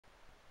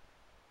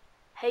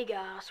Hey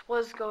guys,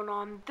 what's going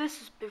on? This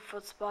is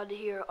Bigfoot Spotted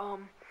here.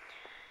 I'm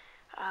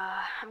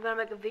gonna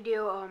make a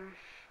video. I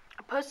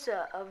posted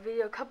a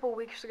video a couple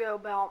weeks ago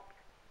about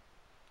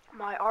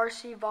my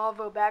RC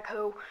Volvo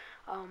backhoe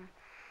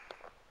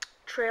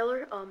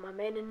trailer. I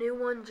made a new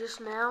one just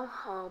now.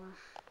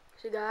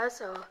 So guys,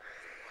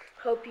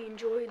 hope you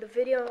enjoy the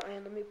video,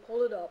 and let me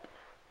pull it up.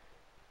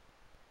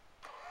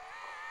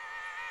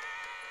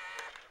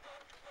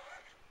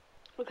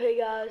 Okay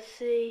guys,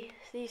 see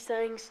these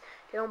things,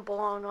 they don't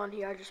belong on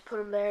here. I just put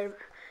them there to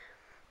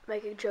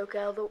make a joke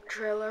out of the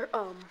trailer.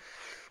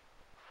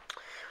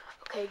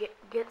 Okay,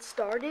 get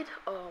started.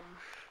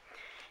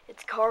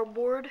 It's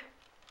cardboard.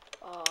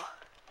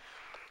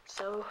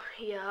 So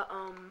yeah,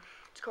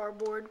 it's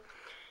cardboard,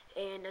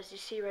 and as you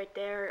see right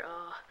there,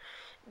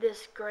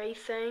 this gray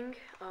thing,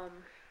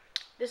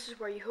 this is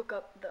where you hook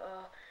up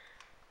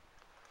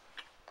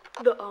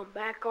the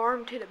back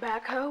arm to the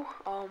backhoe.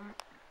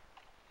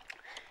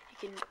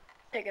 You can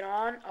take it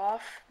on,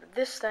 off.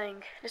 This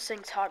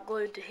thing's hot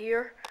glued to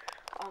here.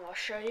 I'll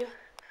show you.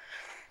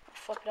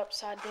 Flip it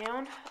upside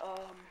down.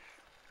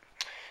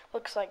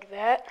 Looks like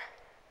that.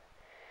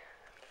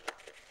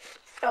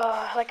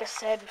 Like I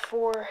said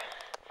before,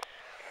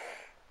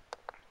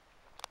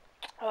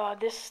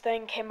 this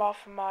thing came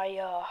off of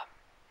my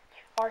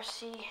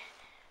RC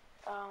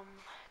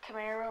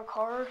Camaro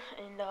car,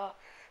 and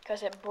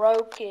because it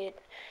broke, it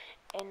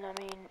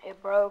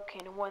broke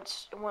and it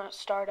wouldn't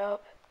start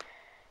up,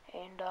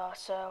 and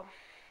so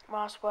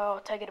might as well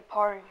take it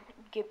apart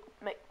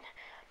and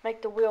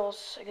make the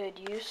wheels a good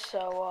use.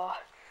 So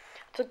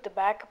took the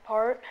back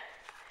apart,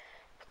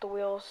 put the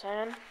wheels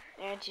in,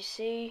 and you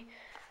see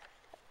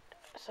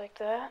it's like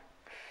that.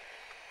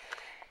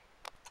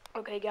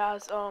 Okay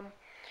guys,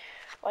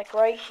 like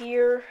right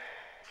here,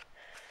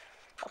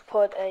 I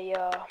put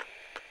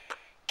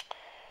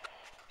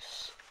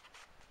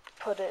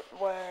it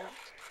where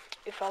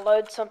if I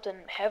load something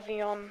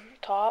heavy on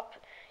top,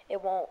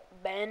 it won't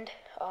bend.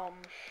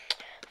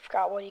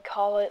 Forgot what you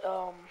call it.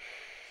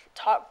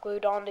 Top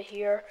glued onto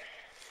here,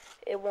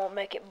 it won't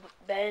make it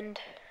bend.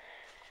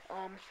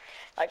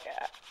 Like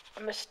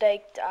a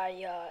mistake,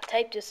 I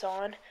taped this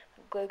on.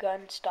 Glue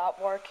gun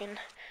stopped working as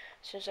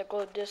soon as I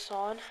glued this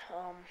on.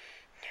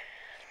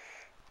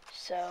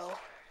 So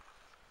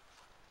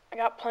I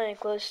got plenty of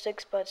glue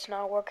sticks, but it's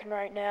not working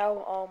right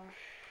now.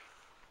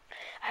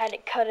 I had to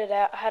cut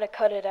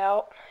it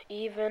out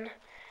even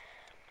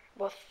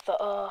with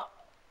the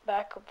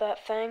back of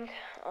that thing,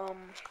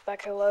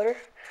 backhoe loader.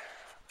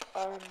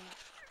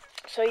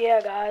 So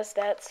yeah, guys,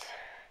 that's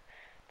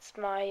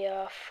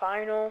my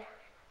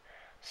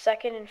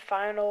second and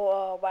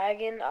final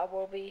wagon. I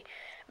will be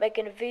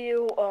making a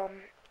video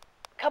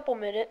couple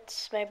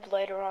minutes, maybe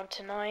later on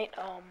tonight,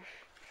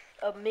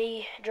 of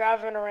me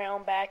driving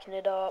around, backing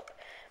it up,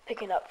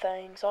 picking up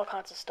things, all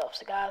kinds of stuff.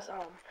 So guys,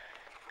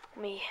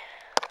 let me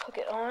hook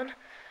it on,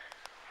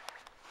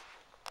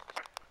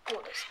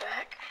 pull this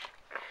back,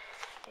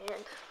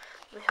 and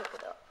let me hook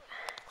it up.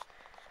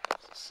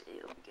 Let's see,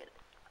 let me get it.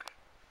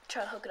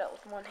 Try to hook it up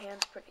with one hand.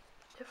 It's pretty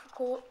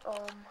difficult.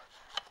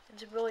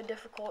 It's really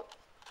difficult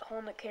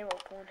holding the camera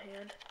with one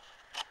hand.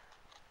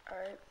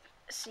 Alright,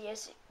 see,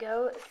 as you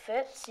go, it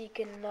fits. You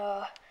can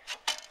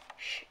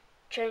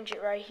change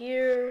it right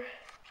here,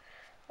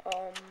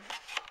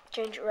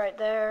 change it right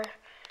there.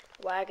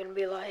 Wagon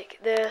be like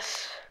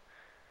this.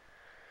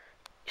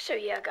 So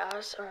yeah,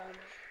 guys,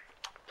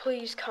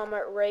 please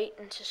comment, rate,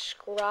 and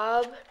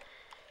subscribe.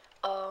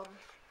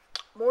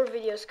 More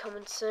videos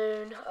coming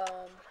soon.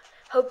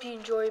 Hope you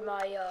enjoy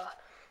my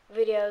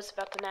videos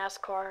about the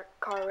NASCAR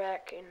car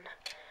wreck and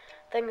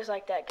things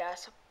like that,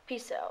 guys. So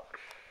peace out.